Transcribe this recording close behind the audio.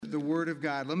the Word of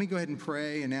God, let me go ahead and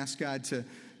pray and ask God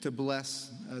to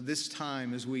bless this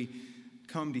time as we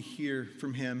come to hear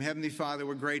from Him. Heavenly Father,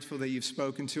 we're grateful that You've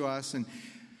spoken to us, and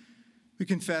we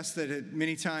confess that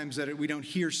many times that we don't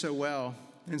hear so well.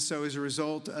 And so as a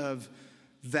result of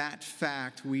that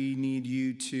fact, we need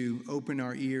You to open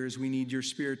our ears. We need Your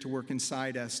Spirit to work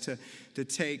inside us, to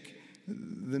take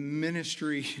the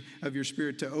ministry of Your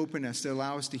Spirit to open us, to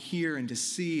allow us to hear and to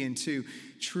see and to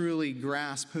truly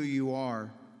grasp who You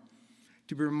are,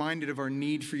 to be reminded of our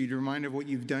need for You, to be reminded of what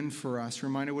You've done for us,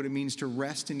 reminded of what it means to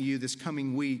rest in You this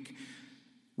coming week.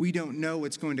 We don't know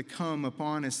what's going to come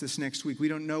upon us this next week. We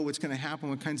don't know what's going to happen,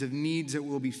 what kinds of needs that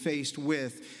we'll be faced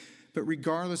with. But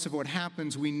regardless of what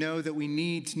happens, we know that we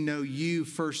need to know You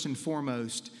first and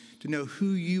foremost, to know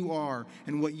who You are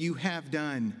and what You have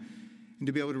done, and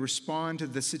to be able to respond to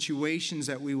the situations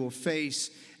that we will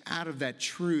face out of that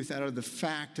truth, out of the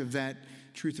fact of that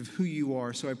truth of who You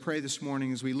are. So I pray this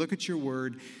morning as we look at Your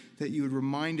Word that You would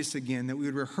remind us again, that we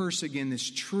would rehearse again this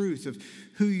truth of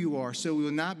who You are, so we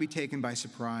will not be taken by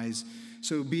surprise,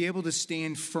 so be able to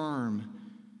stand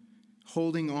firm,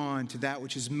 holding on to that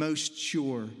which is most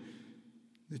sure,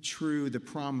 the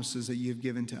promises that You have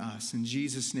given to us. In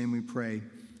Jesus' name we pray.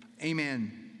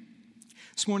 Amen.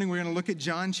 This morning we're going to look at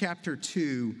John chapter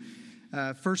 2,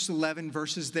 first 11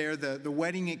 verses there, the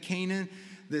wedding at Cana,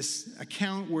 this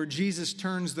account where Jesus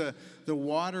turns the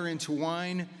water into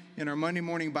wine. In our Monday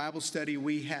morning Bible study,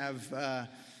 we have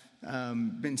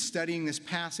been studying this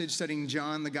passage, studying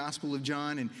John, the Gospel of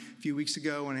John. And a few weeks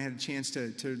ago when I had a chance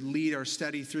to lead our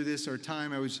study through this, our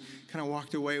time, I was kind of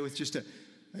walked away with just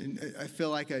I feel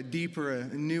like a deeper, a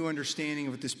new understanding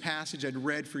of what this passage I'd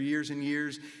read for years and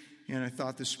years. And I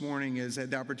thought this morning, as I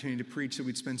had the opportunity to preach, that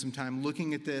we'd spend some time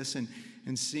looking at this and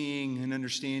seeing and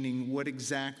understanding what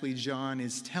exactly John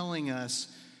is telling us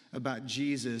about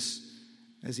Jesus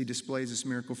as he displays this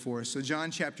miracle for us. So John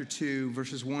chapter 2,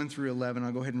 verses 1 through 11,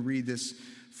 I'll go ahead and read this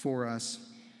for us.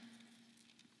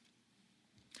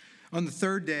 On the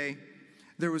third day,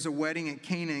 there was a wedding at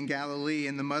Cana in Galilee,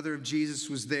 and the mother of Jesus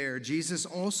was there. Jesus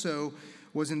also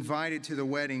was invited to the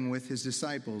wedding with his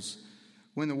disciples.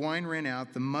 When the wine ran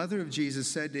out, the mother of Jesus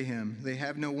said to him, "They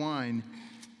have no wine."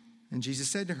 And Jesus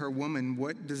said to her, "Woman,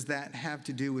 what does that have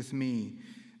to do with me?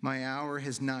 My hour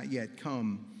has not yet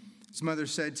come." His mother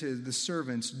said to the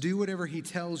servants, "Do whatever he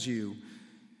tells you."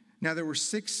 Now there were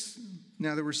six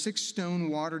stone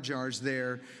water jars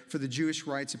there for the Jewish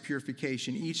rites of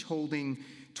purification, each holding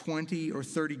 20 or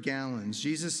 30 gallons.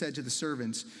 Jesus said to the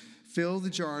servants, "Fill the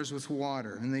jars with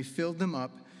water." And they filled them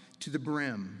up to the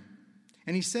brim.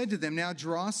 And he said to them, "Now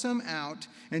draw some out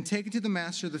and take it to the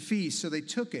master of the feast." So they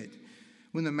took it.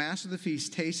 When the master of the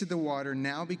feast tasted the water,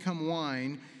 now become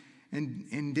wine,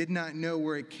 and did not know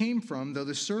where it came from, though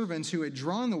the servants who had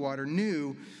drawn the water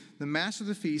knew, the master of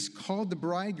the feast called the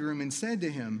bridegroom and said to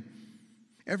him,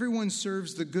 "Everyone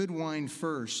serves the good wine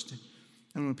first,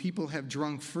 and when people have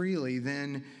drunk freely,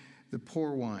 then the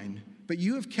poor wine. But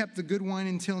you have kept the good wine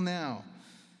until now."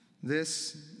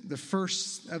 This, the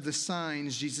first of the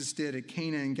signs Jesus did at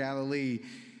Cana in Galilee,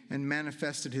 and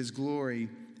manifested his glory,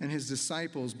 and his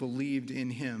disciples believed in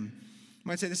him. I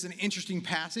might say this is an interesting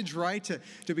passage, right,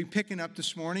 to be picking up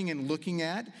this morning and looking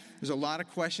at. There's a lot of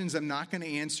questions I'm not going to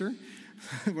answer.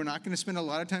 We're not going to spend a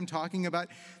lot of time talking about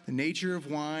the nature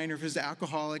of wine, or if it's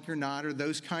alcoholic or not, or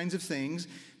those kinds of things,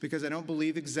 because I don't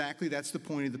believe exactly that's the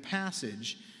point of the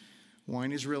passage.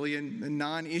 Wine is really a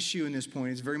non-issue in this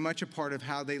point. It's very much a part of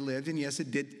how they lived. And yes,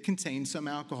 it did contain some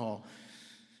alcohol.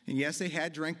 And yes, they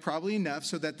had drank probably enough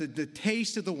so that the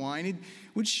taste of the wine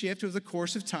would shift over the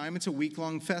course of time. It's a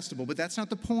week-long festival. But that's not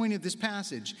the point of this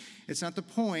passage. It's not the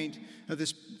point of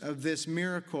this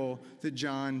miracle that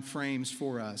John frames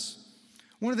for us.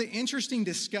 One of the interesting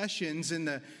discussions in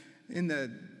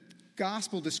the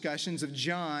gospel discussions of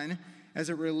John, as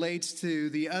it relates to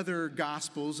the other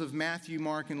Gospels of Matthew,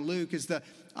 Mark, and Luke, is the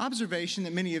observation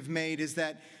that many have made is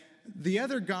that the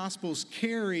other Gospels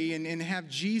carry and have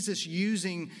Jesus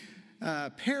using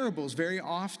parables very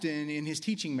often in his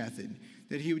teaching method,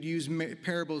 that he would use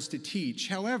parables to teach.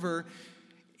 However,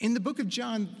 in the book of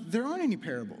John, there aren't any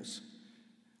parables.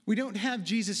 We don't have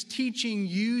Jesus teaching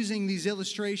using these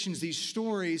illustrations, these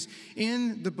stories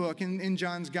in the book, in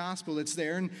John's gospel. It's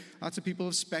there, and lots of people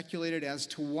have speculated as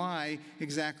to why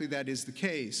exactly that is the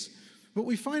case. But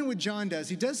we find what John does,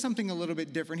 he does something a little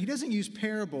bit different. He doesn't use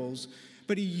parables,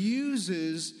 but he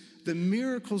uses the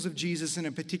miracles of Jesus in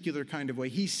a particular kind of way.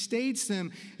 He states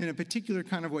them in a particular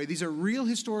kind of way. These are real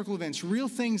historical events, real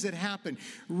things that happen,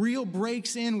 real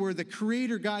breaks in where the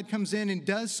Creator God comes in and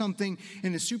does something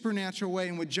in a supernatural way.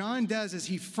 And what John does is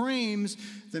he frames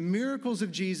the miracles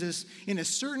of Jesus in a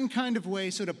certain kind of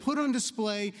way, so to put on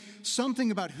display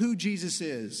something about who Jesus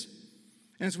is.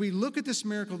 And as we look at this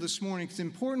miracle this morning, it's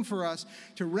important for us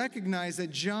to recognize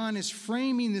that John is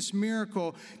framing this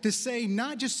miracle to say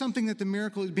not just something that the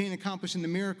miracle is being accomplished in the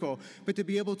miracle, but to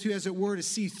be able to, as it were, to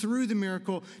see through the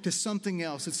miracle to something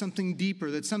else, that's something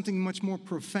deeper, that's something much more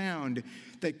profound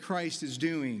that Christ is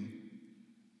doing.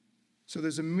 So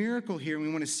there's a miracle here, and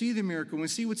we want to see the miracle. We want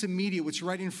to see what's immediate, what's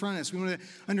right in front of us. We want to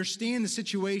understand the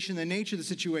situation, the nature of the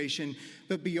situation.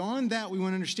 But beyond that, we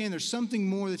want to understand there's something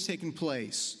more that's taken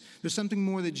place. There's something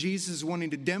more that Jesus is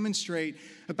wanting to demonstrate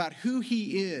about who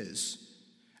he is,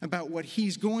 about what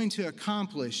he's going to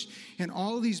accomplish. And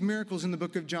all of these miracles in the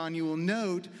book of John, you will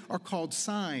note, are called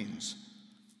signs.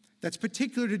 That's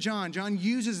particular to John. John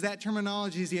uses that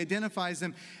terminology as he identifies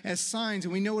them as signs.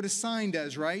 And we know what a sign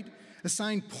does, right? A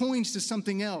sign points to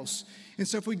something else. And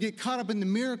so if we get caught up in the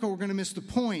miracle, we're going to miss the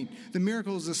point. The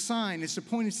miracle is a sign. It's to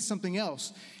point us to something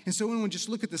else. And so when we just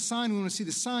look at the sign, we want to see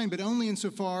the sign, but only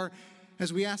insofar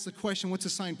as we ask the question, what's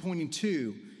the sign pointing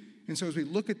to? And so as we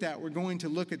look at that, we're going to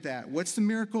look at that. What's the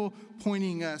miracle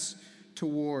pointing us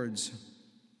towards?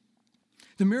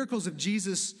 The miracles of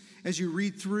Jesus, as you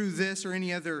read through this or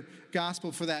any other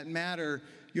gospel for that matter,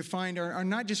 you find are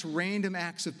not just random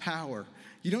acts of power.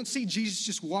 You don't see Jesus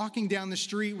just walking down the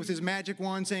street with his magic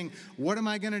wand saying, what am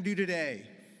I going to do today?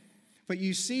 But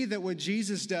you see that what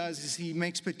Jesus does is he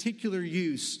makes particular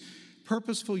use,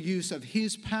 purposeful use of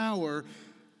his power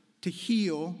to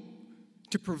heal,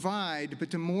 to provide, but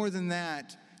to more than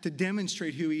that, to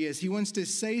demonstrate who he is. He wants to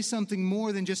say something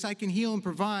more than just I can heal and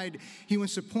provide. He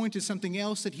wants to point to something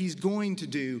else that he's going to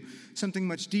do, something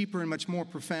much deeper and much more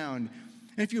profound.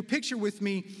 And if you'll picture with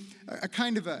me a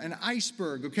kind of an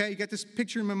iceberg, okay? You got this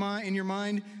picture in your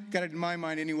mind? Got it in my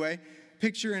mind anyway.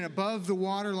 Picture, and above the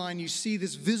waterline you see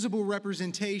this visible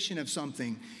representation of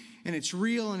something. And it's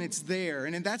real and it's there.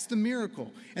 And that's the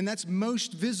miracle. And that's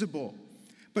most visible.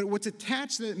 But what's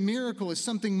attached to that miracle is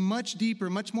something much deeper,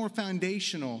 much more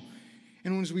foundational.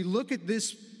 And as we look at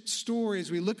this story,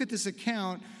 as we look at this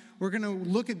account, we're going to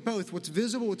look at both what's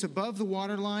visible, what's above the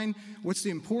waterline, what's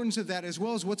the importance of that, as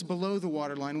well as what's below the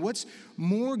waterline. What's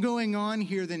more going on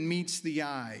here than meets the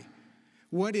eye?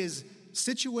 What is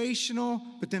situational,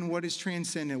 but then what is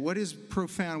transcendent? What is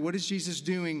profound? What is Jesus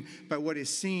doing by what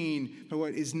is seen, by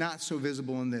what is not so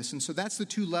visible in this? And so that's the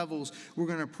two levels we're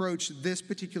going to approach this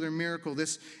particular miracle,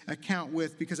 this account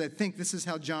with, because I think this is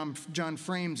how John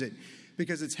frames it,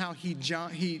 because it's how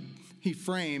he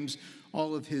frames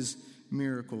all of his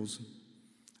miracles.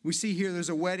 We see here there's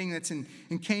a wedding that's in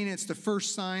Cana. It's the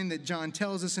first sign that John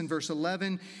tells us in verse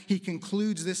 11. He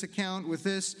concludes this account with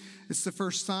this. It's the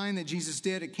first sign that Jesus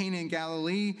did at Cana in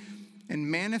Galilee and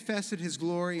manifested his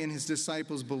glory, and his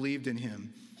disciples believed in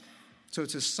him. So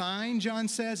it's a sign, John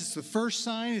says. It's the first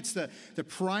sign. It's the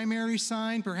primary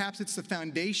sign. Perhaps it's the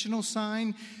foundational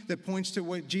sign that points to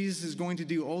what Jesus is going to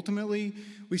do ultimately.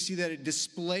 We see that it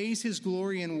displays his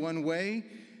glory in one way.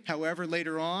 However,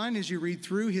 later on, as you read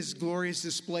through, his glory is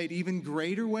displayed even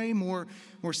greater way, more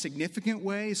significant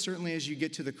way, certainly as you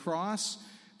get to the cross.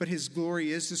 But his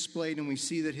glory is displayed, and we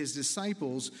see that his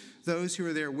disciples, those who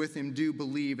are there with him, do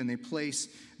believe, and they place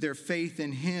their faith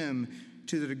in him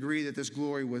to the degree that this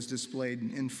glory was displayed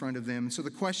in front of them. So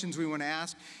the questions we want to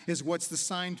ask is, what's the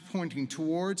sign pointing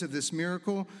towards of this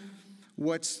miracle?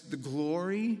 What's the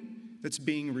glory that's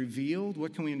being revealed?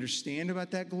 What can we understand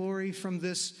about that glory from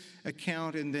this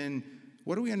account? And then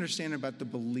what do we understand about the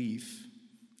belief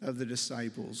of the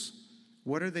disciples?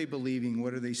 What are they believing?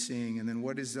 What are they seeing? And then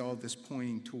what is all this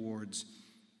pointing towards?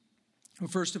 Well,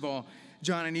 first of all,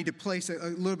 John, I need to place a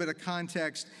little bit of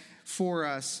context for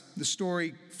us. The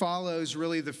story follows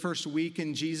really the first week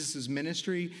in Jesus'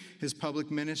 ministry, his public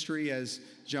ministry, as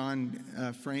John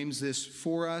frames this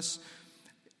for us.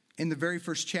 In the very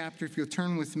first chapter, if you'll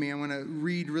turn with me, I want to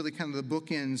read really kind of the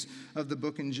bookends of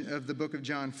the book of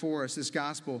John for us, this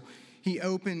gospel. He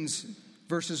opens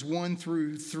verses 1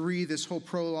 through 3, this whole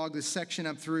prologue, this section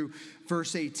up through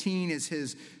verse 18 is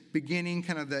his beginning,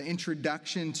 kind of the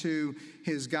introduction to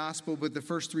his gospel. But the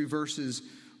first 3 verses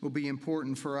will be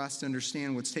important for us to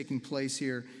understand what's taking place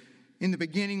here. In the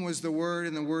beginning was the Word,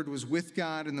 and the Word was with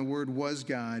God, and the Word was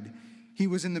God. He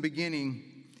was in the beginning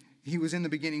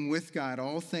with God.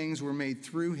 All things were made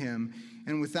through him,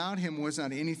 and without him was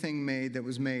not anything made that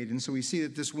was made. And so we see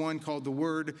that this one called the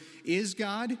Word is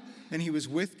God, and he was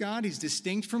with God. He's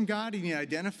distinct from God, and he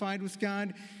identified with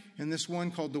God. and this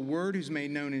one called the Word, who's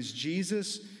made known as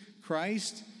Jesus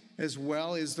Christ, as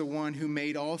well as the one who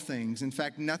made all things. In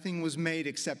fact, nothing was made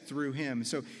except through him.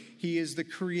 So he is the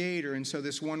creator. And so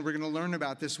this one we're going to learn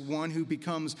about, this one who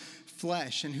becomes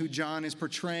flesh and who John is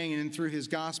portraying and through his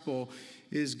gospel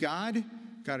is God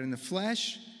in the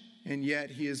flesh, and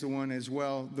yet he is the one as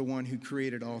well, the one who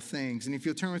created all things. And if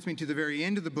you'll turn with me to the very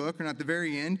end of the book, or not the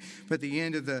very end, but the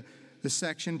end of the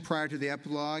section prior to the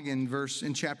epilogue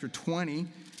in chapter 20,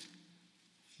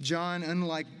 John,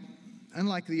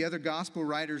 unlike the other gospel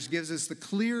writers, gives us the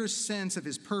clearest sense of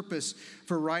his purpose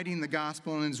for writing the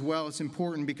gospel. And as well, it's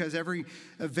important because every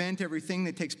event, everything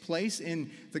that takes place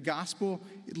in the gospel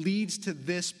leads to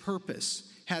this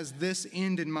purpose, has this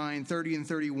end in mind, 30 and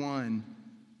 31.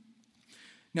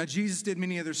 Now, Jesus did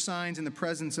many other signs in the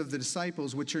presence of the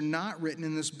disciples, which are not written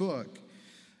in this book.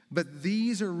 But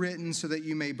these are written so that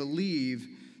you may believe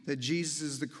that Jesus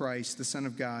is the Christ, the Son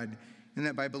of God, and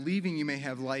that by believing you may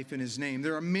have life in his name.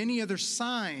 There are many other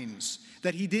signs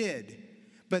that he did,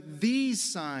 but these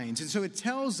signs. And so it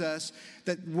tells us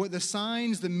that what the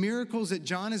signs, the miracles that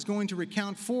John is going to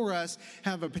recount for us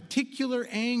have a particular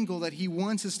angle that he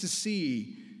wants us to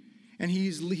see. And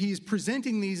he's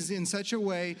presenting these in such a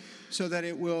way so that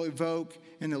it will evoke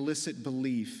and elicit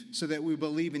belief, so that we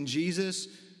believe in Jesus,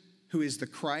 who is the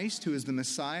Christ, who is the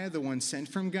Messiah, the one sent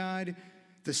from God,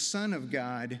 the Son of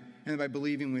God, and by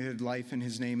believing we had life in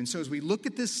his name. And so as we look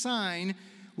at this sign,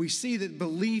 we see that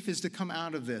belief is to come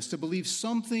out of this, to believe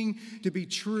something to be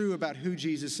true about who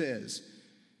Jesus is.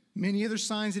 Many other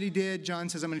signs that he did, John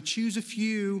says, I'm going to choose a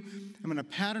few. I'm going to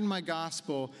pattern my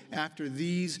gospel after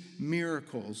these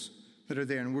miracles that are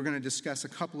there. And we're going to discuss a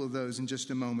couple of those in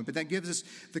just a moment. But that gives us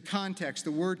the context.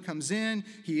 The word comes in.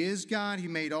 He is God. He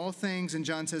made all things. And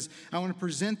John says, I want to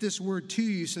present this word to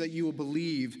you so that you will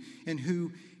believe in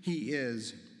who he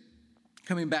is.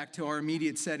 Coming back to our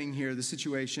immediate setting here, the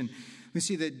situation, we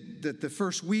see that the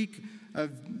first week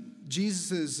of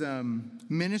Jesus'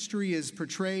 ministry is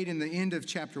portrayed in the end of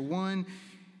chapter 1.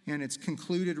 And it's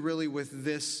concluded really with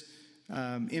this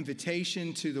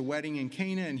invitation to the wedding in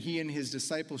Cana, and he and his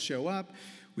disciples show up.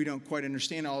 We don't quite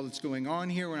understand all that's going on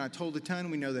here. We're not told a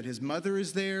ton. We know that his mother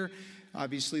is there.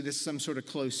 Obviously, this is some sort of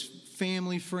close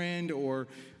family friend or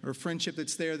friendship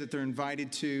that's there that they're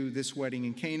invited to this wedding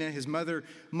in Cana. His mother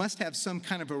must have some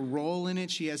kind of a role in it.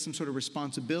 She has some sort of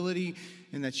responsibility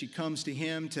in that she comes to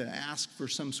him to ask for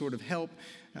some sort of help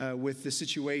with the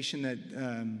situation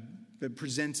that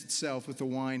presents itself with the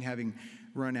wine having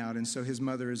run out. And so his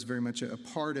mother is very much a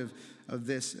part of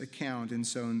this account, and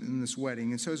so in this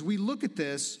wedding. And so as we look at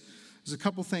this, there's a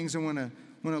couple things I want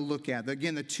to look at.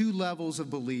 Again, the two levels of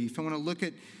belief. I want to look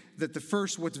at that the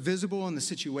first, what's visible in the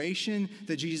situation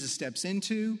that Jesus steps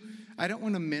into. I don't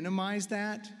want to minimize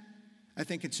that. I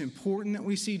think it's important that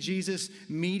we see Jesus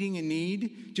meeting a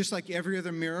need, just like every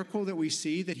other miracle that we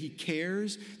see, that he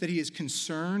cares, that he is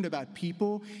concerned about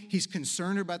people. He's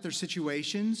concerned about their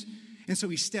situations. And so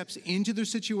he steps into their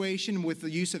situation with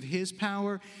the use of his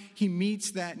power. He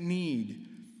meets that need.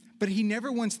 But he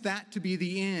never wants that to be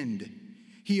the end.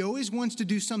 He always wants to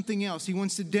do something else. He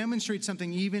wants to demonstrate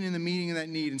something even in the meeting of that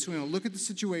need. And so we're going to look at the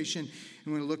situation,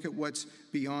 and we're going to look at what's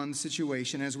beyond the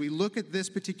situation. As we look at this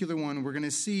particular one, we're going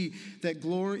to see that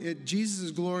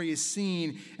Jesus' glory is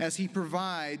seen as he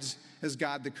provides as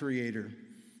God the Creator.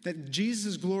 That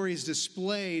Jesus' glory is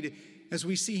displayed as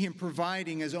we see him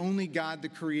providing as only God the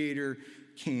Creator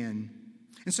can.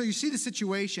 And so you see the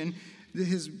situation.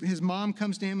 His mom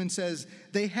comes to him and says,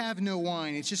 they have no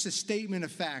wine. It's just a statement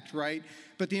of fact, right?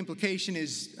 But the implication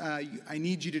is, I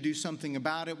need you to do something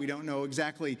about it. We don't know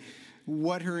exactly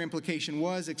what her implication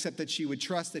was, except that she would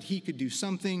trust that he could do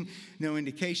something. No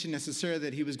indication necessarily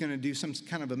that he was going to do some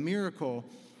kind of a miracle.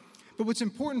 But what's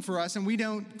important for us, and we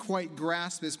don't quite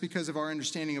grasp this because of our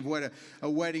understanding of what a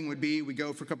wedding would be. We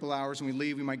go for a couple hours and we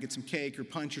leave. We might get some cake or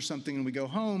punch or something and we go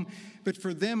home. But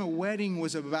for them, a wedding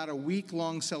was about a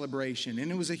week-long celebration.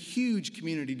 And it was a huge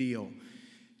community deal.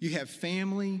 You have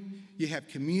family, you have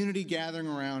community gathering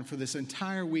around for this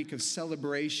entire week of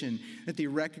celebration that they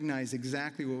recognize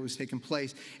exactly what was taking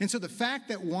place. And so the fact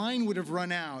that wine would have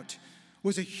run out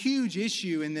was a huge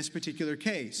issue in this particular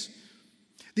case.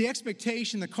 The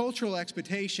expectation, the cultural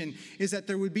expectation, is that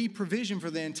there would be provision for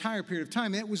the entire period of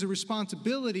time. It was a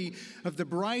responsibility of the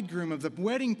bridegroom, of the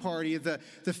wedding party, of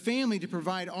the family to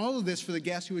provide all of this for the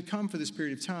guests who would come for this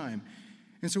period of time.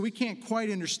 And so we can't quite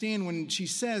understand when she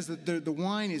says that the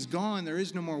wine is gone, there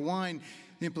is no more wine,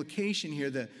 the implication here,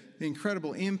 the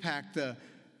incredible impact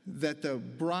that the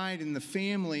bride and the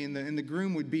family and the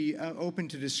groom would be open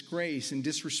to disgrace and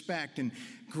disrespect and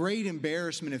great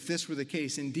embarrassment if this were the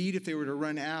case. Indeed, if they were to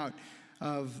run out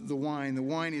of the wine. The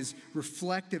wine is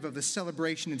reflective of the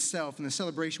celebration itself, and the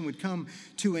celebration would come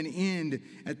to an end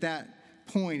at that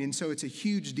point. And so it's a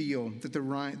huge deal that the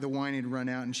wine had run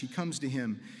out, and she comes to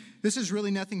him. This is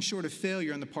really nothing short of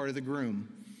failure on the part of the groom.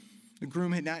 The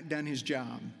groom had not done his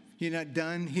job. He had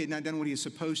not done what he was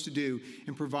supposed to do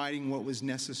in providing what was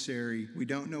necessary. We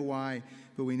don't know why,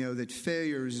 but we know that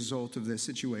failure is a result of this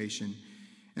situation.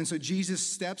 And so Jesus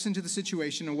steps into the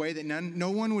situation in a way that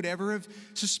no one would ever have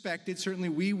suspected. Certainly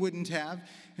we wouldn't have.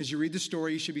 As you read the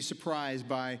story, you should be surprised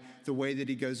by the way that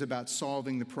he goes about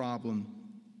solving the problem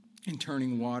and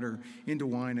turning water into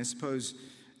wine. I suppose,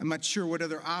 I'm not sure what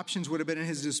other options would have been at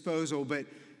his disposal, but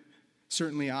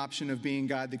certainly the option of being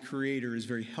God the Creator is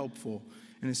very helpful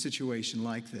in a situation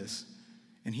like this.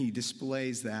 And he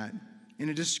displays that in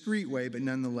a discreet way, but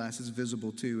nonetheless is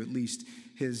visible to at least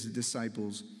his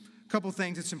disciples. A couple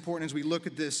things that's important as we look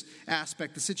at this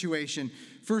aspect, the situation.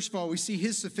 First of all, we see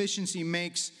his sufficiency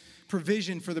makes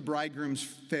provision for the bridegroom's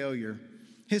failure.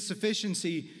 His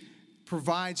sufficiency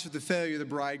provides for the failure of the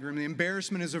bridegroom. The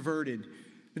embarrassment is averted.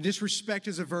 The disrespect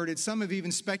is averted. Some have even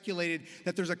speculated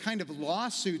that there's a kind of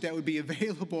lawsuit that would be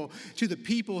available to the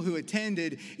people who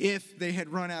attended if they had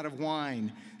run out of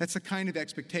wine. That's the kind of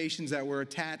expectations that were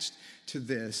attached to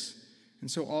this.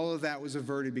 And so all of that was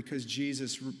averted because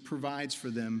Jesus provides for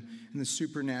them in the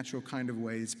supernatural kind of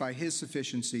way. It's by his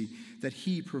sufficiency that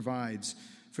he provides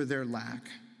for their lack.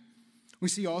 We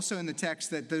see also in the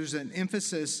text that there's an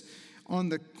emphasis on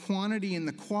the quantity and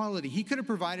the quality. He could have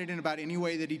provided in about any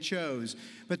way that he chose,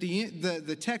 but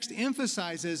the text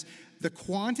emphasizes the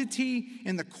quantity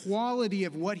and the quality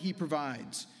of what he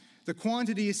provides. The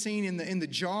quantity is seen in the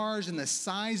jars and the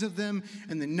size of them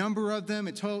and the number of them.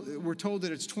 We're told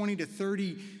that it's 20 to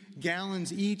 30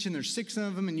 gallons each, and there's 6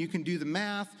 of them, and you can do the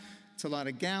math. It's a lot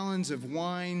of gallons of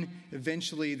wine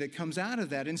eventually that comes out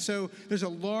of that. And so there's a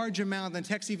large amount. The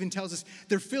text even tells us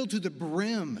they're filled to the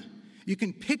brim. You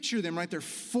can picture them, right? They're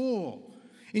full.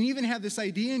 And you even have this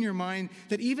idea in your mind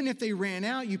that even if they ran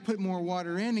out, you put more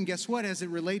water in. And guess what? As it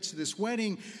relates to this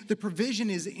wedding, the provision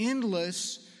is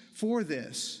endless for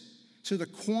this. So the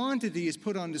quantity is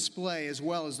put on display as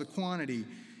well as the quantity.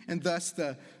 And thus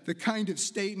the kind of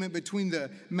statement between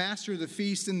the master of the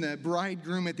feast and the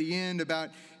bridegroom at the end about,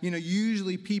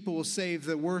 usually people will save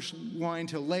the worst wine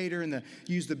till later and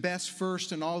use the best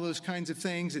first and all those kinds of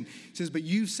things. And it says, but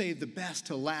you saved the best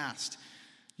to last.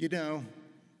 The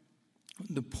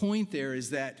point there is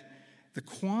that the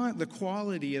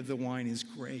quality of the wine is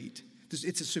great.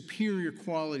 It's a superior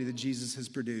quality that Jesus has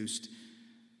produced.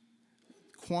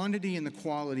 Quantity and the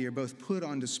quality are both put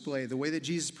on display. The way that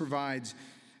Jesus provides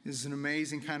is an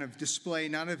amazing kind of display,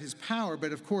 not of his power,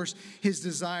 but of course his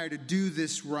desire to do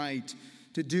this right,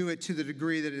 to do it to the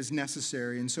degree that is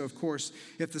necessary. And so, of course,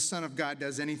 if the Son of God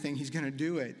does anything, he's going to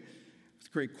do it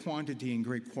with great quantity and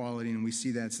great quality, and we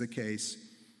see that's the case.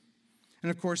 And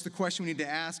of course, the question we need to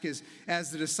ask is,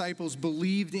 as the disciples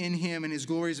believed in him and his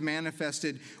glory is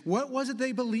manifested, what was it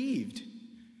they believed?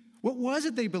 What was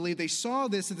it they believed? They saw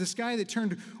this guy that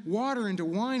turned water into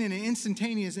wine in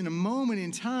a moment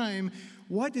in time.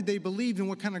 What did they believe and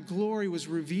what kind of glory was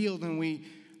revealed? And we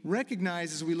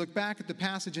recognize as we look back at the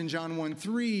passage in John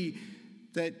 1:3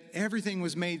 that everything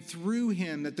was made through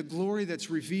him, that the glory that's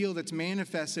revealed, that's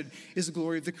manifested, is the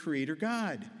glory of the Creator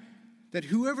God. That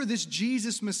whoever this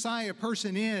Jesus Messiah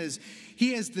person is,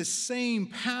 he has the same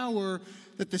power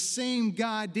that the same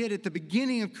God did at the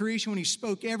beginning of creation when he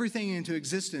spoke everything into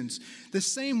existence. The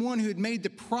same one who had made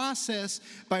the process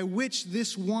by which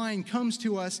this wine comes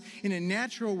to us in a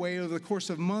natural way over the course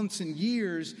of months and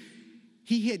years,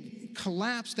 he had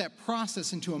collapsed that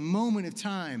process into a moment of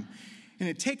time and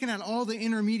had taken out all the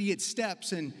intermediate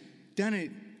steps and done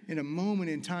it in a moment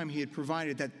in time. He had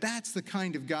provided that. That's the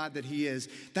kind of God that he is.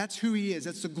 That's who he is.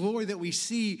 That's the glory that we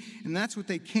see, and that's what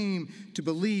they came to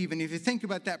believe. And if you think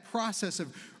about that process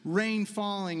of rain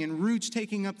falling and roots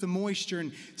taking up the moisture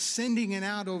and sending it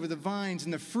out over the vines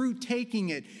and the fruit taking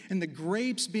it and the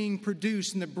grapes being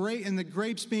produced and the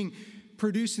grapes being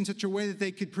produced in such a way that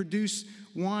they could produce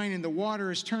wine, and the water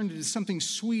is turned into something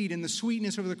sweet, and the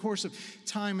sweetness over the course of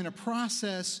time in a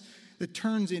process that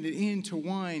turns it into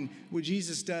wine. What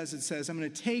Jesus does, it says, I'm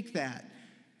going to take that,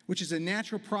 which is a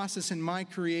natural process in my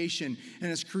creation,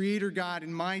 and as Creator God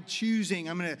in my choosing,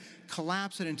 I'm going to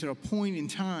collapse it into a point in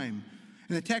time.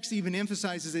 And the text even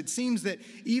emphasizes, it seems that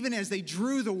even as they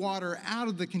drew the water out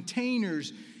of the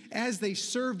containers, as they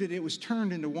served it, it was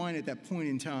turned into wine at that point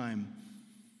in time.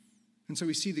 And so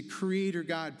we see the Creator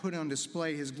God put on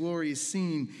display. His glory is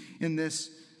seen in this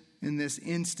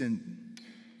instant.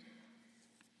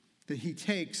 That he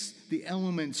takes the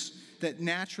elements that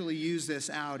naturally use this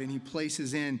out, and he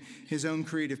places in his own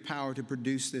creative power to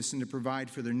produce this and to provide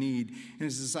for their need. And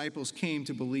his disciples came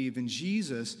to believe in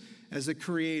Jesus as the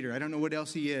creator. I don't know what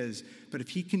else he is, but if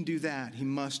he can do that, he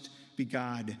must be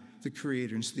God, the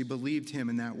creator. And so they believed him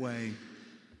in that way.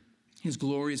 His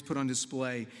glory is put on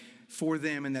display for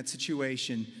them in that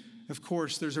situation. Of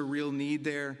course, there's a real need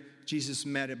there. Jesus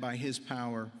met it by his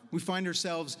power. We find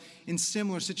ourselves in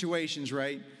similar situations,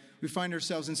 right? We find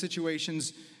ourselves in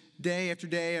situations day after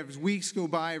day, as weeks go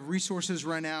by, resources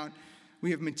run out.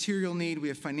 We have material need, we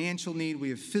have financial need, we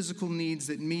have physical needs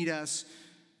that meet us.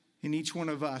 And each one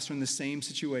of us are in the same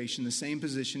situation, the same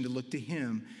position to look to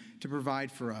him to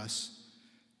provide for us.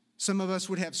 Some of us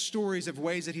would have stories of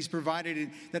ways that he's provided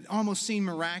that almost seem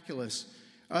miraculous.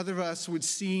 Other of us would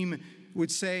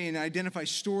say and identify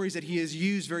stories that he has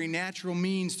used very natural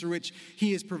means through which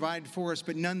he has provided for us,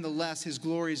 but nonetheless his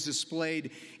glory is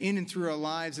displayed in and through our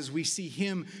lives as we see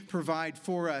him provide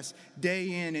for us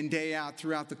day in and day out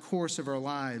throughout the course of our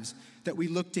lives, that we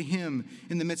look to him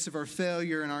in the midst of our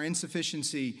failure and our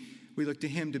insufficiency. We look to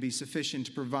him to be sufficient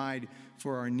to provide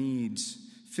for our needs,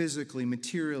 physically,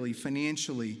 materially,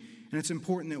 financially, and it's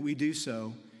important that we do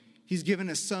so. He's given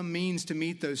us some means to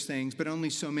meet those things, but only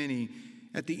so many.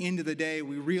 At the end of the day,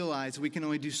 we realize we can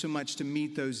only do so much to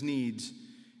meet those needs.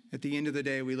 At the end of the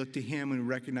day, we look to him and we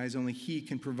recognize only he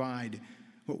can provide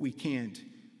what we can't.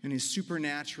 In his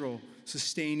supernatural,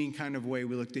 sustaining kind of way,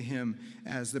 we look to him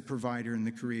as the provider and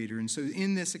the creator. And so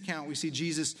in this account, we see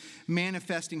Jesus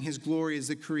manifesting his glory as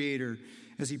the creator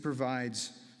as he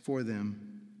provides for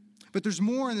them. But there's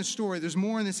more in the story. There's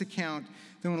more in this account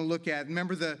that I want to look at.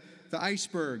 Remember the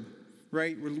iceberg,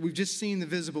 right? We've just seen the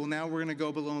visible. Now we're going to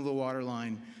go below the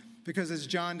waterline. Because as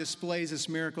John displays this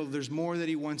miracle, there's more that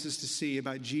he wants us to see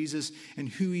about Jesus and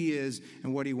who he is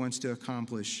and what he wants to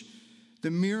accomplish.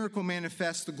 The miracle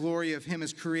manifests the glory of him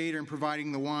as creator and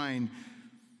providing the wine.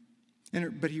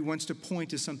 But he wants to point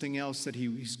to something else that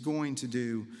he's going to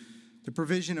do. The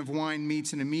provision of wine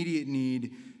meets an immediate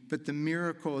need, but the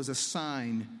miracle is a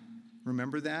sign.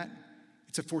 Remember that?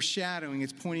 It's a foreshadowing.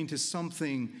 It's pointing to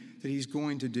something that he's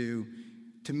going to do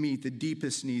to meet the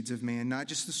deepest needs of man. Not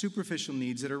just the superficial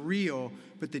needs that are real,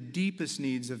 but the deepest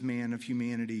needs of man, of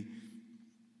humanity.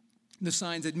 The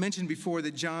signs I'd mentioned before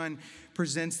that John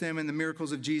presents them and the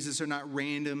miracles of Jesus are not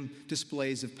random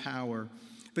displays of power.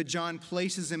 But John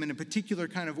places them in a particular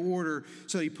kind of order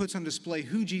so he puts on display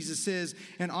who Jesus is.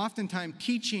 And oftentimes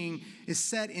teaching is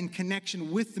set in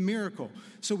connection with the miracle.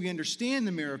 So we understand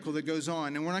the miracle that goes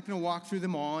on. And we're not going to walk through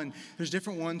them all. And there's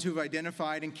different ones who have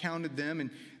identified and counted them. And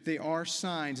they are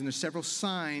signs. And there's several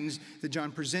signs that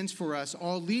John presents for us,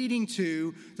 all leading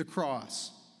to the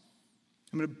cross.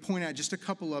 I'm going to point out just a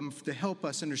couple of them to help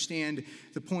us understand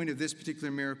the point of this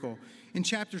particular miracle. In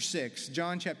chapter 6,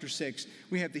 John chapter 6,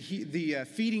 we have the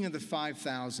feeding of the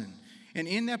 5,000. And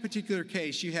in that particular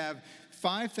case, you have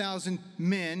 5,000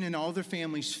 men and all their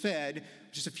families fed,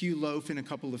 just a few loaf and a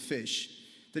couple of fish.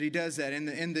 That he does that.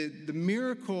 And the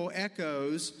miracle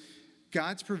echoes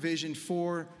God's provision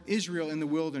for Israel in the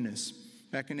wilderness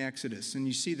back in Exodus. And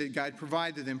you see that God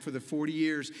provided them for the 40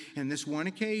 years. And this one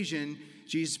occasion,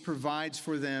 Jesus provides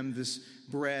for them this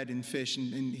bread and fish,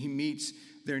 and he meets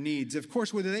their needs. Of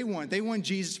course, what do they want? They want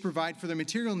Jesus to provide for their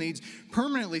material needs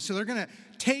permanently. So they're going to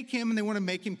take him and they want to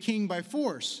make him king by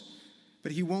force.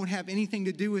 But he won't have anything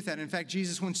to do with that. In fact,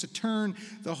 Jesus wants to turn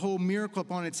the whole miracle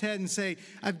upon its head and say,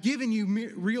 I've given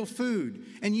you real food,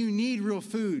 and you need real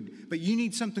food, but you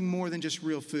need something more than just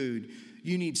real food.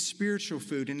 You need spiritual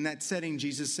food. And in that setting,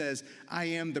 Jesus says, I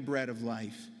am the bread of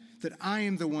life, that I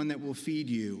am the one that will feed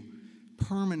you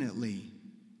permanently.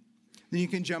 Then you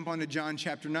can jump onto John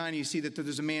chapter 9. You see that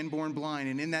there's a man born blind.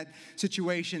 And in that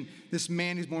situation, this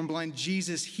man who's born blind,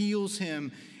 Jesus heals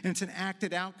him. And it's an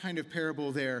acted out kind of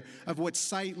parable there of what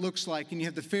sight looks like. And you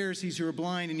have the Pharisees who are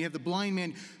blind. And you have the blind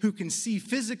man who can see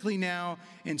physically now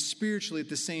and spiritually at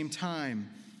the same time.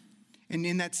 And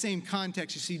in that same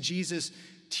context, you see Jesus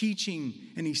teaching.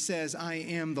 And he says, I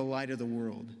am the light of the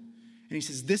world. And he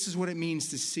says, this is what it means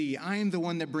to see. I am the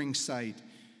one that brings sight.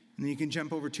 And then you can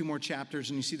jump over 2 more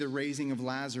chapters and you see the raising of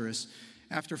Lazarus.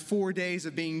 After 4 days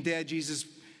of being dead, Jesus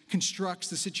constructs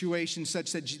the situation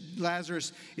such that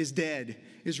Lazarus is dead,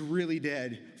 is really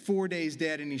dead. 4 days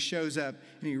dead, and he shows up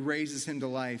and he raises him to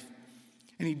life.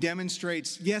 And he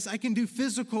demonstrates, yes, I can do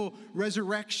physical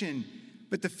resurrection,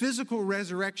 but the physical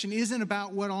resurrection isn't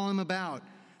about what all I'm about.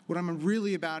 What I'm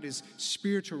really about is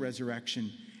spiritual resurrection.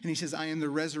 And he says, I am the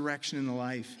resurrection and the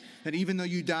life. That even though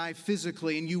you die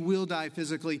physically, and you will die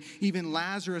physically, even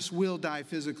Lazarus will die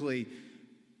physically,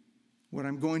 what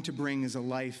I'm going to bring is a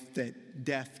life that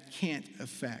death can't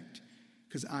affect.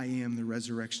 because I am the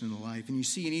resurrection and the life. And you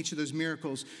see in each of those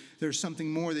miracles, there's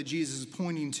something more that Jesus is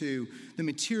pointing to. The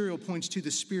material points to the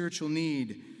spiritual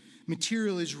need.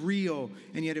 Material is real,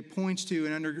 and yet it points to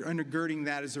and undergirding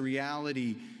that is the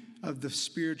reality of the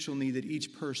spiritual need that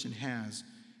each person has.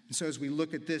 And so as we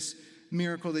look at this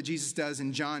miracle that Jesus does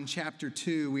in John chapter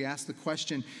 2, we ask the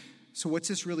question, so what's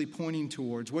this really pointing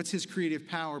towards? What's his creative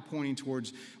power pointing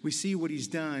towards? We see what he's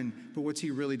done, but what's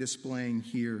he really displaying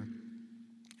here?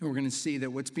 And we're going to see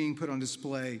that what's being put on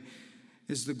display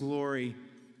is the glory,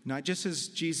 not just as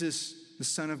Jesus, the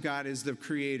Son of God, is the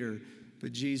creator,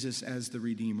 but Jesus as the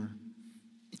Redeemer.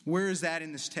 Where is that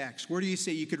in this text? Where do you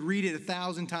see? You could read it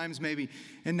 1,000 times maybe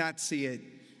and not see it.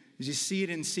 As you see it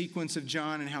in sequence of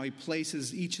John and how he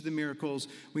places each of the miracles,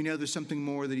 we know there's something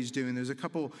more that he's doing. There's a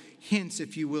couple hints,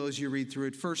 if you will, as you read through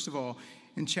it. First of all,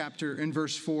 in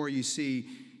verse 4, you see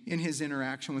in his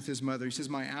interaction with his mother, he says,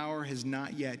 "My hour has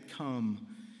not yet come."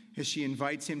 As she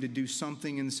invites him to do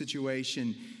something in the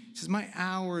situation, he says, "My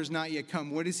hour has not yet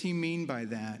come." What does he mean by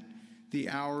that? The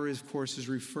hour, of course, is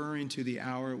referring to the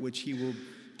hour at which he will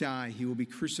die. He will be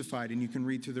crucified. And you can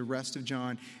read through the rest of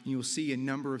John, and you will see a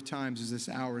number of times as this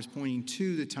hour is pointing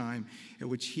to the time at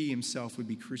which he himself would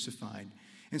be crucified.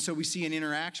 And so we see an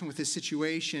interaction with his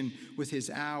situation, with his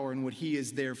hour, and what he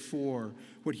is there for,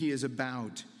 what he is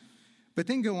about. But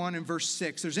then go on in verse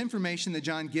 6. There's information that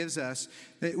John gives us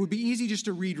that it would be easy just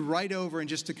to read right over and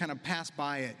just to kind of pass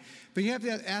by it. But you have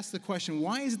to ask the question,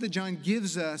 why is it that John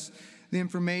gives us the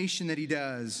information that he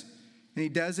does? And he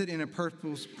does it in a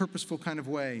purposeful kind of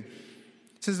way.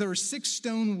 It says there were 6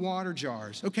 stone water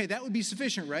jars. Okay, that would be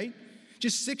sufficient, right?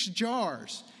 Just 6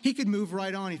 jars. He could move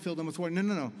right on. He filled them with water.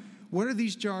 No. What are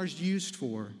these jars used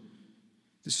for?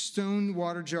 The stone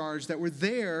water jars that were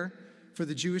there for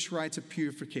the Jewish rites of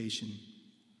purification.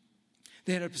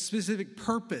 They had a specific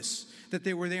purpose that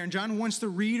they were there. And John wants the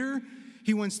reader,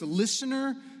 he wants the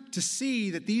listener to see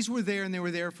that these were there and they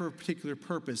were there for a particular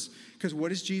purpose. Because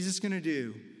what is Jesus going to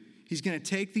do? He's going to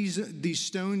take these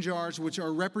stone jars, which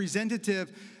are representative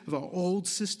of an old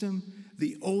system,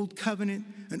 the old covenant,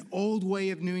 an old way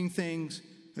of doing things.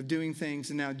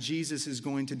 And now Jesus is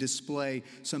going to display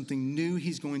something new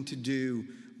he's going to do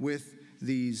with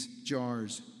these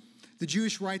jars. The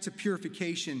Jewish rites of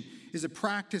purification is a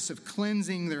practice of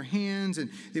cleansing their hands,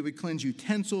 and they would cleanse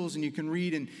utensils. And you can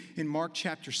read in Mark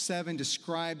chapter 7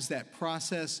 describes that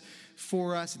process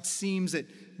for us. It seems that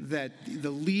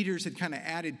the leaders had kind of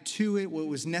added to it what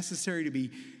was necessary to be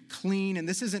clean. And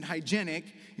this isn't hygienic,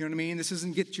 you know what I mean? This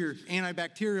isn't get your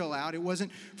antibacterial out. It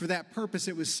wasn't for that purpose.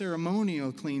 It was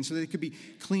ceremonial clean, so they could be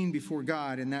clean before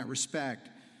God in that respect.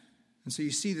 And so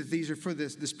you see that these are for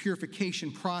this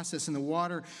purification process, and the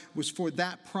water was for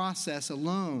that process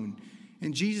alone.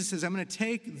 And Jesus says, I'm going to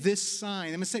take this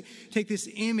sign, I'm going to take this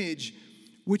image,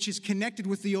 which is connected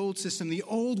with the old system, the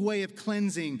old way of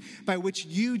cleansing by which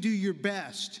you do your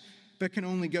best, but can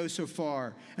only go so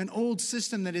far. An old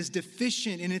system that is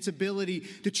deficient in its ability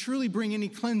to truly bring any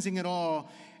cleansing at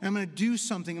all. And I'm going to do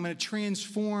something. I'm going to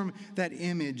transform that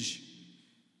image.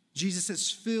 Jesus says,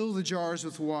 fill the jars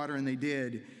with water, and they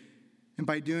did. And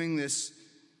by doing this,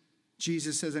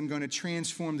 Jesus says, I'm going to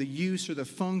transform the use or the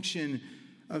function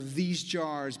of these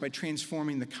jars by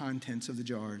transforming the contents of the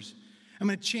jars. I'm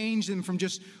going to change them from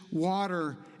just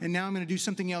water, and now I'm going to do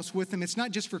something else with them. It's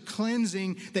not just for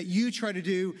cleansing that you try to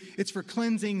do. It's for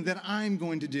cleansing that I'm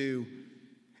going to do.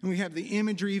 And we have the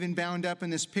imagery even bound up in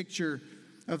this picture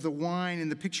of the wine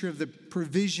and the picture of the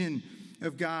provision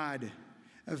of God,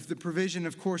 of the provision,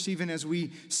 of course, even as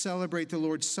we celebrate the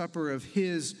Lord's Supper, of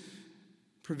his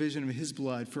provision of his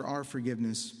blood for our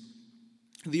forgiveness.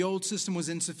 The old system was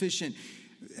insufficient.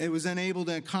 It was unable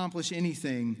to accomplish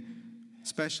anything,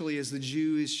 especially as the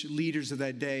Jewish leaders of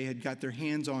that day had got their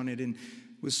hands on it and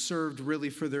was served really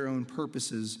for their own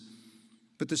purposes.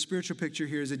 But the spiritual picture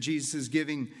here is that Jesus is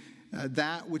giving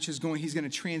that which is he's going to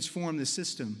transform the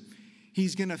system.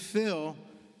 He's going to fill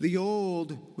the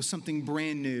old with something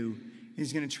brand new.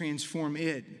 He's going to transform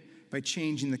it by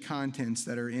changing the contents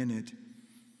that are in it.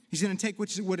 He's going to take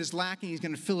what is lacking, he's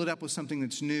going to fill it up with something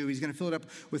that's new. He's going to fill it up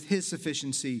with his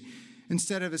sufficiency.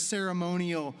 Instead of a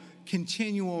ceremonial,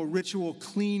 continual, ritual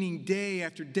cleaning day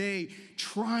after day,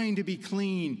 trying to be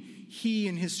clean, he,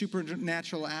 in his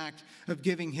supernatural act of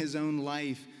giving his own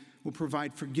life, will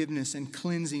provide forgiveness and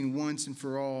cleansing once and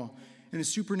for all. In a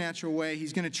supernatural way,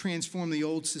 he's going to transform the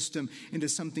old system into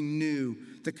something new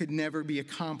that could never be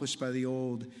accomplished by the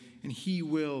old. And he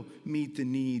will meet the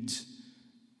needs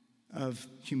of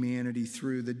humanity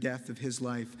through the death of his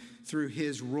life, through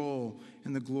his role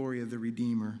in the glory of the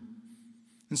Redeemer.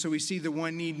 And so we see the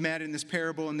one need met in this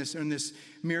parable, in this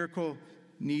miracle,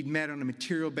 need met on a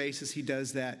material basis, he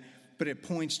does that. But it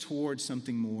points towards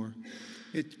something more.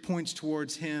 It points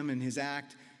towards him and his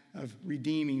act of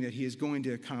redeeming that he is going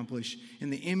to accomplish.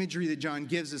 And the imagery that John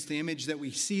gives us, the image that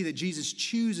we see that Jesus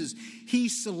chooses, he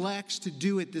selects to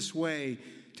do it this way,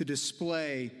 to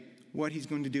display what he's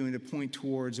going to do and to point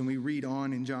towards. And we read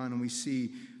on in John and we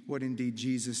see what indeed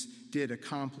Jesus did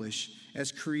accomplish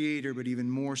as creator, but even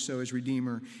more so as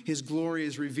redeemer. His glory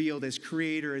is revealed as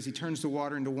creator as he turns the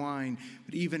water into wine,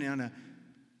 but even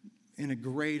in a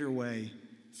greater way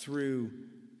through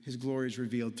his glory is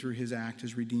revealed through his act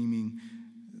as redeeming,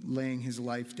 laying his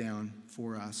life down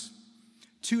for us.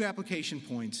 2 application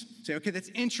points. Say, okay, that's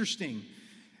interesting.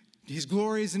 His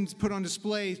glory is put on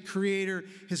display, creator.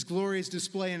 His glory is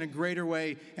displayed in a greater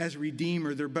way as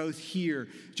redeemer. They're both here.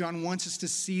 John wants us to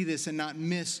see this and not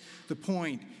miss the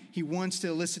point. He wants to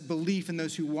elicit belief in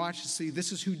those who watch to see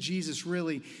this is who Jesus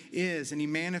really is, and he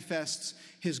manifests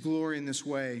his glory in this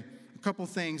way. A couple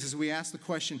things as we ask the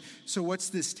question, so what's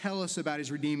this tell us about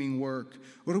his redeeming work?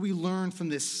 What do we learn from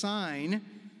this sign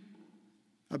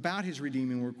about his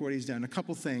redeeming work, what he's done? A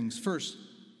couple things. First,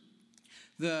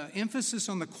 the emphasis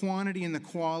on the quantity and the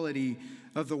quality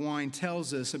of the wine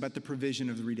tells us about the provision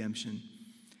of the redemption.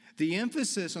 The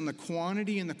emphasis on the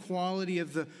quantity and the quality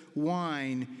of the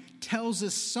wine tells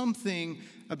us something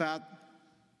about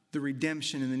the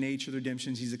redemption and the nature of the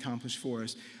redemptions he's accomplished for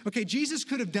us. Okay, Jesus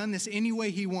could have done this any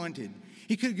way he wanted.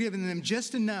 He could have given them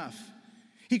just enough.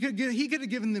 He could have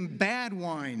given them bad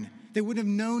wine. They wouldn't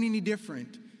have known any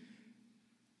different.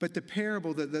 But the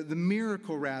parable, the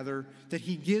miracle rather, that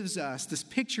he gives us, this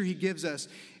picture he gives us,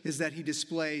 is that he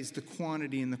displays the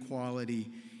quantity and the quality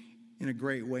in a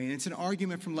great way. And it's an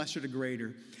argument from lesser to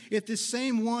greater. If this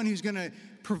same one who's going to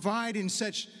provide in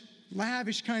such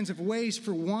lavish kinds of ways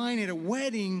for wine at a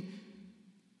wedding,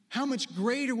 how much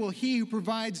greater will he who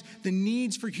provides the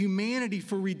needs for humanity,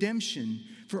 for redemption,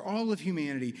 for all of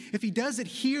humanity? If he does it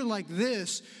here like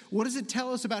this, what does it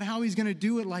tell us about how he's going to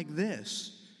do it like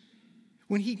this?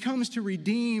 When he comes to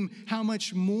redeem, how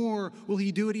much more will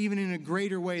he do it even in a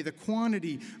greater way? The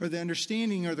quantity or the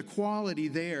understanding or the quality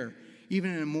there,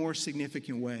 even in a more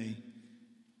significant way.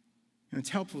 And it's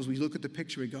helpful as we look at the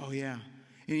picture, we go, oh yeah.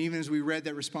 And even as we read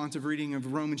that responsive reading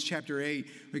of Romans chapter 8,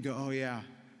 we go, oh yeah.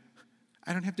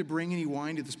 I don't have to bring any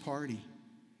wine to this party.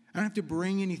 I don't have to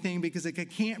bring anything because I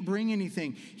can't bring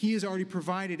anything. He has already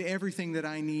provided everything that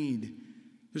I need.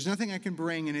 There's nothing I can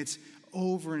bring, and it's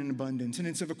over in abundance. And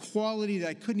it's of a quality that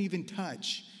I couldn't even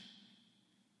touch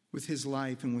with his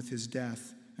life and with his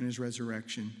death and his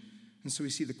resurrection. And so we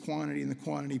see the quantity, and the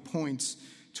quantity points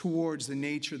towards the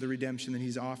nature of the redemption that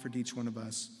he's offered to each one of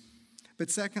us. But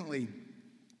secondly,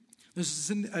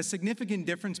 there's a significant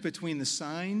difference between the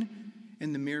sign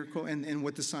and the miracle and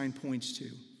what the sign points to.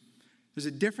 There's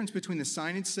a difference between the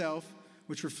sign itself,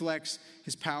 which reflects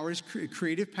his power, his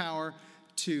creative power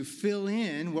to fill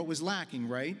in what was lacking,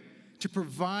 right? To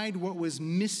provide what was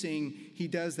missing. He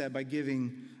does that by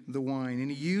giving the wine.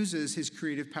 And he uses his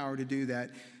creative power to do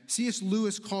that. C.S.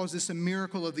 Lewis calls this a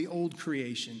miracle of the old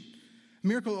creation.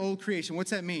 Miracle of old creation.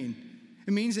 What's that mean?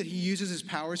 It means that he uses his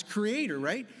power as creator,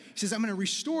 right? He says, I'm going to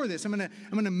restore this. I'm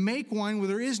going to make wine where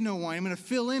there is no wine. I'm going to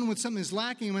fill in what something is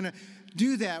lacking. I'm going to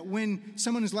do that. When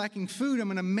someone is lacking food, I'm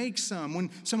going to make some. When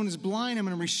someone is blind, I'm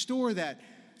going to restore that.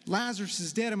 Lazarus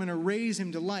is dead. I'm going to raise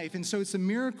him to life. And so it's a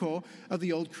miracle of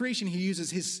the old creation. He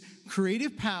uses his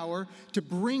creative power to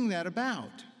bring that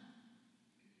about.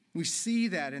 We see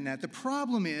that in that. The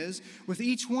problem is, with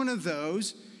each one of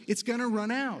those, it's going to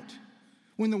run out.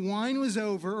 When the wine was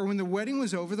over, or when the wedding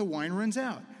was over, the wine runs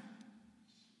out.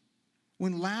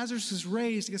 When Lazarus is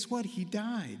raised, guess what? He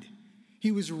died.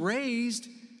 He was raised,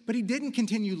 but he didn't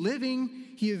continue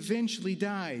living. He eventually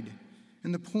died.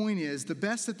 And the point is, the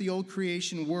best that the old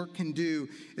creation work can do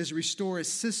is restore a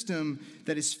system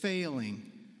that is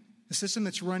failing, a system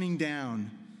that's running down,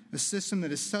 a system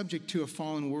that is subject to a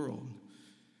fallen world.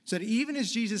 So that even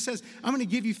as Jesus says, I'm going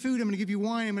to give you food, I'm going to give you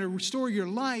wine, I'm going to restore your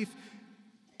life,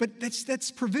 but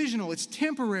that's provisional, it's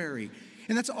temporary.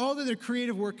 And that's all that their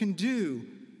creative work can do.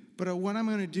 But what I'm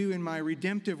going to do in my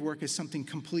redemptive work is something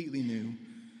completely new.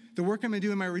 The work I'm going to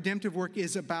do in my redemptive work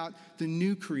is about the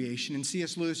new creation. And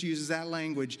C.S. Lewis uses that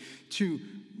language to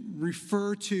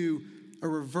refer to a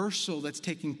reversal that's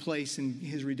taking place in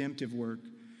his redemptive work.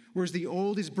 Whereas the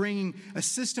old is bringing a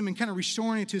system and kind of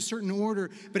restoring it to a certain order,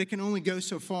 but it can only go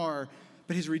so far.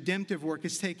 But his redemptive work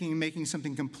is taking and making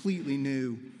something completely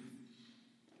new.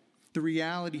 The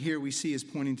reality here we see is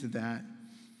pointing to that.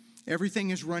 Everything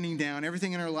is running down.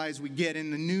 Everything in our lives we get,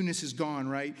 and the newness is gone,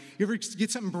 right? You ever get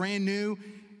something brand new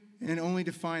and only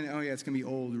to find that, oh yeah, it's going to be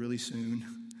old really soon,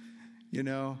 you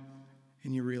know?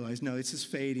 and you realize, no, this is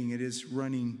fading, it is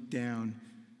running down.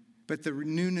 But the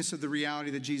newness of the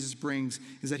reality that Jesus brings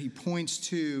is that he points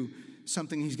to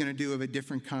something he's going to do of a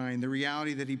different kind. The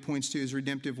reality that he points to, his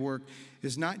redemptive work,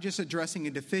 is not just addressing a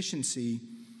deficiency,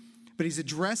 but he's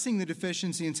addressing the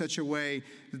deficiency in such a way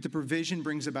that the provision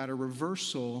brings about a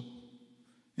reversal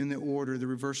in the order, the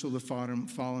reversal of the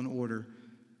fallen order.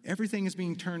 Everything is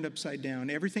being turned upside down.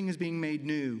 Everything is being made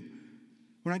new.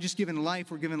 We're not just given life,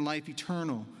 we're given life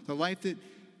eternal. The life that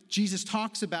Jesus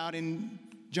talks about in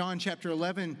John chapter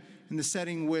 11 in the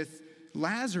setting with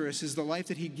Lazarus is the life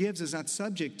that he gives is not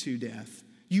subject to death.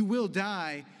 You will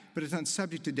die, but it's not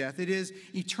subject to death. It is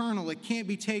eternal. It can't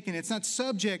be taken. It's not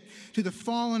subject to the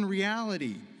fallen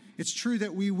reality. It's true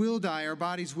that we will die, our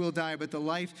bodies will die, but the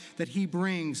life that he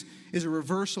brings is a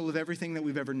reversal of everything that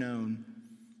we've ever known.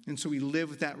 And so we live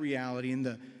with that reality.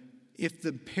 And if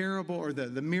the parable or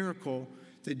the miracle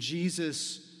that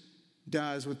Jesus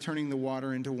does with turning the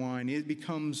water into wine,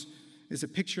 it's a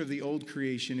picture of the old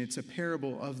creation. It's a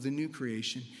parable of the new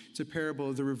creation. It's a parable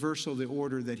of the reversal of the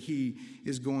order that he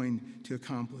is going to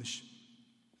accomplish.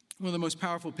 One of the most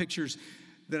powerful pictures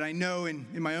that I know in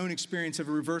my own experience of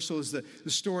a reversal is the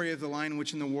story of the Lion,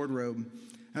 Witch, and the Wardrobe.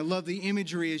 I love the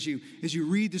imagery as you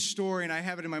read the story, and I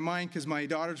have it in my mind because my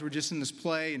daughters were just in this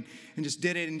play and just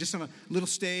did it, and just on a little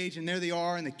stage, and there they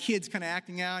are, and the kids kind of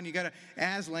acting out, and you got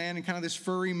Aslan and kind of this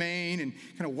furry mane and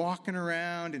kind of walking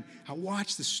around, and I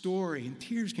watched the story, and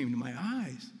tears came to my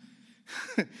eyes.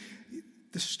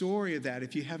 The story of that,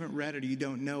 if you haven't read it or you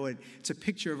don't know it, it's a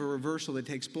picture of a reversal that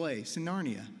takes place in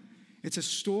Narnia. It's a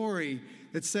story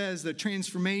that says the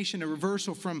transformation, a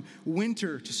reversal from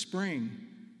winter to spring,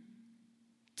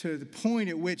 to the point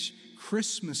at which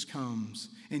Christmas comes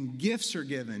and gifts are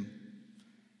given.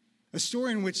 A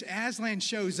story in which Aslan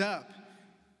shows up,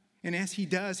 and as he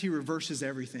does, he reverses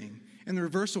everything. And the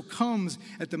reversal comes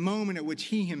at the moment at which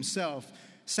he himself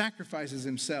sacrifices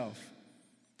himself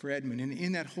for Edmund. And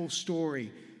in that whole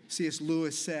story, C.S.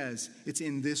 Lewis says, it's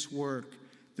in this work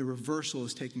the reversal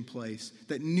is taking place,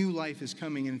 that new life is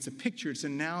coming, and it's a picture, it's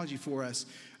an analogy for us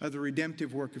of the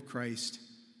redemptive work of Christ.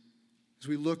 As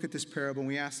we look at this parable and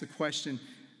we ask the question,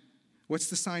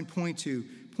 what's the sign point to?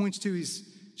 Points to his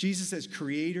Jesus as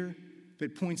creator,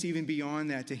 but points even beyond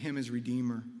that to him as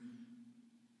redeemer.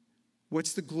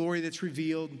 What's the glory that's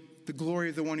revealed? The glory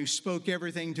of the one who spoke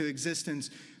everything to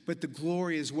existence, but the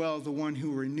glory as well of the one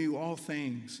who renew all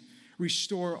things,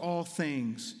 restore all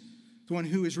things, the one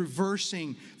who is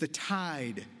reversing the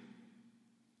tide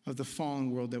of the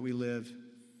fallen world that we live.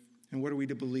 And what are we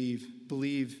to believe?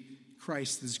 Believe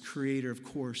Christ is creator, of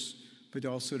course, but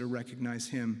also to recognize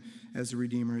him as the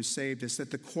Redeemer who saved us, that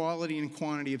the quality and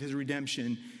quantity of his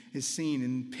redemption is seen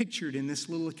and pictured in this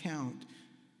little account,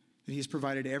 that he has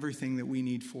provided everything that we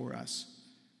need for us.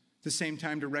 At the same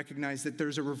time, to recognize that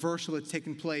there's a reversal that's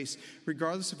taken place,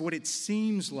 regardless of what it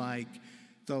seems like,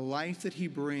 the life that he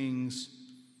brings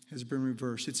has been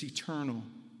reversed. It's eternal,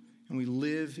 and we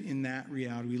live in that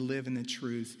reality. We live in that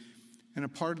truth. And a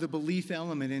part of the belief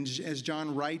element, and as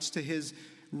John writes to his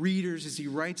readers, as he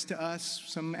writes to us,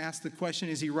 some ask the question,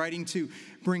 is he writing to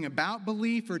bring about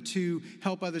belief or to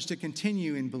help others to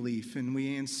continue in belief? And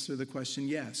we answer the question,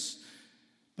 yes,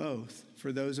 both.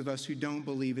 For those of us who don't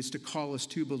believe, it's to call us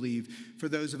to believe. For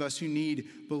those of us who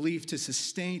need belief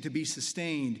to be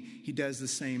sustained, he does the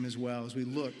same as well. As we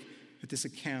look at this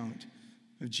account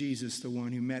of Jesus, the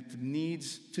one who met the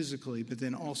needs physically, but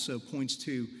then also points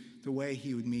to the way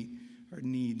he would meet our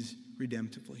needs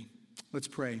redemptively. Let's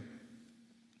pray.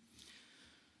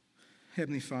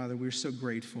 Heavenly Father, we're so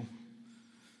grateful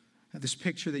at this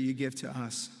picture that you give to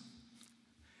us.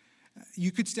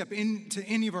 You could step into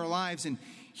any of our lives and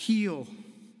heal,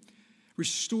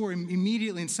 restore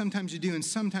immediately, and sometimes you do and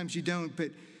sometimes you don't.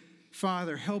 But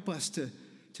Father, help us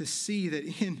to see that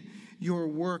in your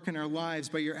work in our lives,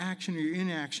 by your action or your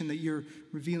inaction, that you're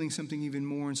revealing something even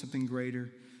more and something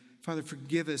greater. Father,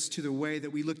 forgive us to the way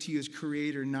that we look to you as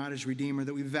creator, not as redeemer,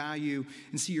 that we value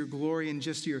and see your glory in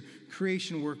just your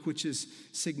creation work, which is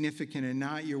significant, and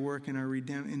not your work in our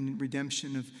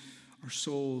redemption of our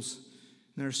souls.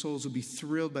 And that our souls will be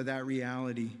thrilled by that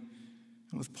reality.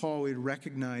 And with Paul, we'd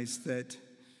recognize that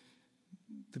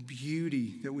the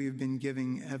beauty that we have been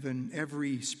giving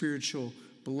every spiritual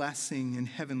blessing in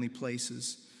heavenly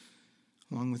places,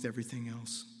 along with everything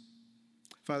else.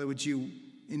 Father, would you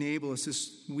enable us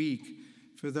this week,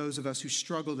 for those of us who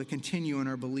struggle to continue in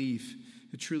our belief,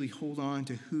 to truly hold on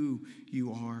to who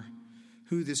you are,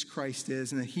 who this Christ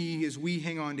is, and that he, as we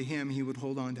hang on to him, he would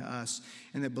hold on to us,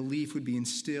 and that belief would be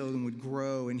instilled and would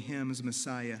grow in him as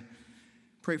Messiah.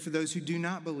 Pray for those who do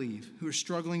not believe, who are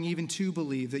struggling even to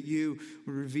believe, that you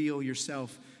would reveal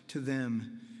yourself to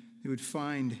them. They would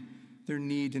find their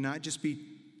need to not just be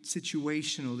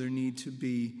situational, their need to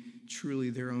be truly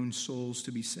their own souls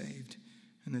to be saved,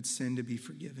 and that sin to be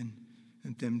forgiven,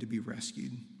 and them to be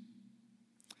rescued.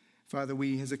 Father,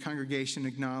 we as a congregation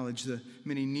acknowledge the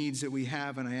many needs that we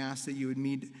have, and I ask that you would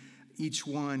meet each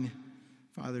one.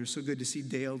 Father, it's so good to see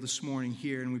Dale this morning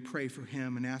here, and we pray for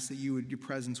him and ask that your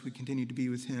presence would continue to be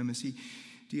with him as he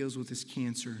deals with his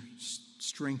cancer.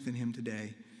 Strengthen him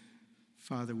today.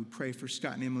 Father, we pray for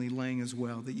Scott and Emily Lang as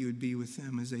well, that you would be with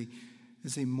them as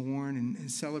they mourn and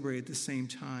celebrate at the same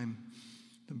time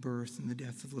the birth and the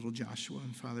death of little Joshua.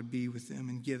 And Father, be with them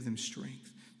and give them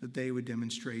strength, that they would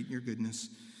demonstrate your goodness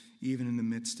even in the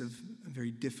midst of a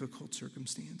very difficult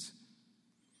circumstance.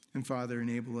 And Father,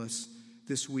 enable us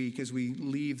this week as we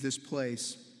leave this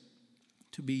place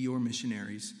to be your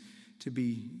missionaries, to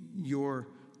be your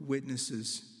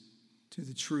witnesses to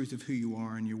the truth of who you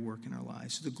are and your work in our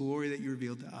lives, to the glory that you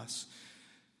revealed to us.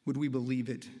 Would we believe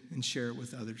it and share it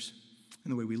with others? In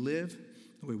the way we live,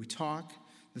 the way we talk,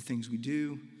 the things we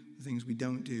do, the things we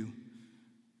don't do,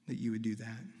 that you would do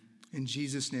that. In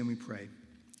Jesus' name we pray.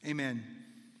 Amen.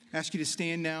 I ask you to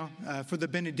stand now for the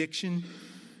benediction.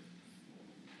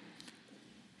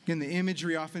 Again, the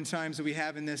imagery oftentimes that we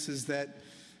have in this is that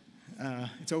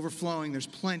it's overflowing. There's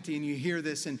plenty, and you hear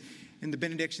this in the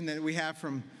benediction that we have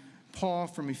from Paul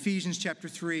from Ephesians chapter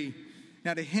 3.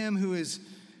 Now to him who is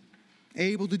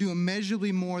able to do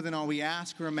immeasurably more than all we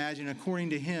ask or imagine,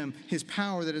 according to him, his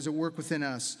power that is at work within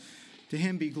us, to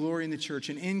him be glory in the church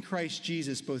and in Christ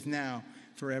Jesus, both now,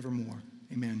 forevermore.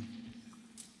 Amen.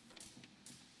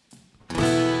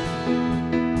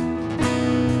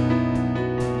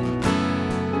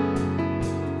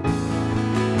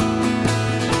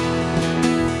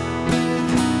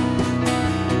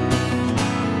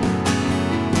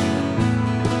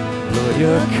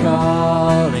 You're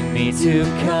calling me to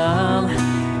come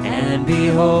and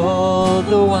behold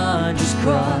the wondrous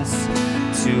cross,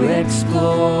 to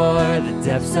explore the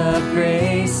depths of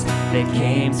grace that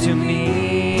came to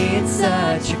me at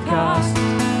such a cost,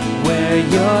 where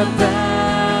your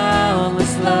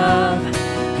boundless love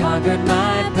conquered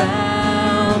my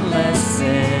boundless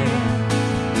sin,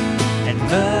 and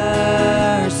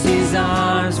mercy's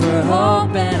arms were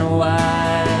open wide.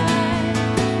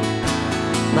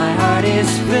 My heart is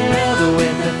filled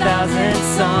with 1,000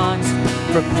 songs,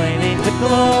 proclaiming the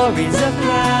glories of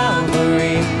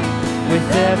Calvary. With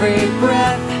every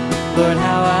breath, Lord,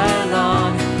 how I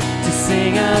long to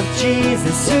sing of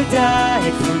Jesus who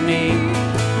died for me.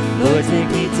 Lord, take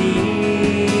me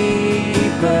deeper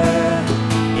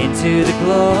into the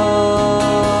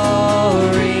glories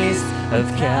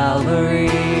of Calvary.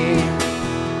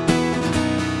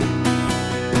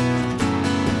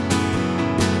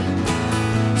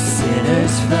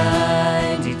 Sinners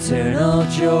find eternal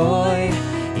joy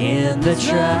in the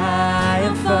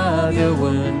triumph of your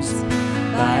wounds.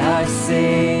 By our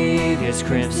Savior's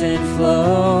crimson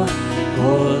flow,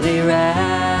 holy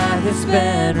wrath has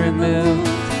been removed,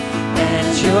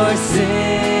 and your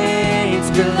saints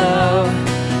below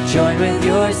join with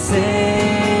your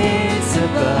saints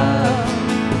above,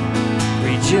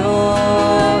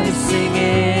 rejoicing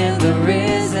in the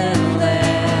risen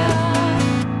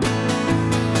Lamb.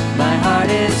 My heart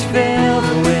is filled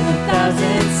with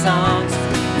 1,000 songs,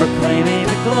 proclaiming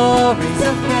the glories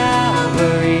of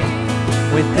Calvary.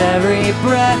 With every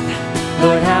breath,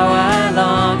 Lord, how I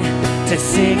long to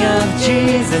sing of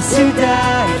Jesus who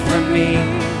died for me.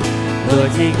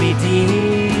 Lord, take me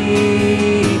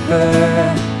deeper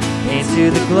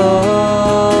into the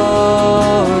glories.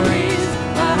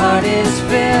 My heart is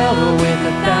filled with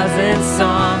 1,000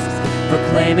 songs,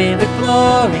 proclaiming the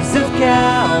glories of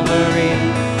Calvary.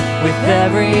 With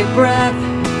every breath,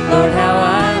 Lord, how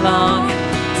I long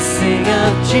to sing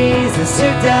of Jesus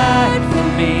who died for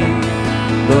me.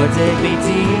 Lord, take me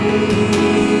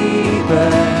deeper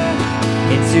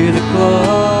into the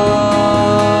glories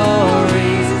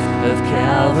of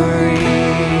Calvary.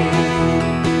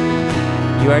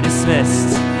 You are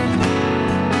dismissed.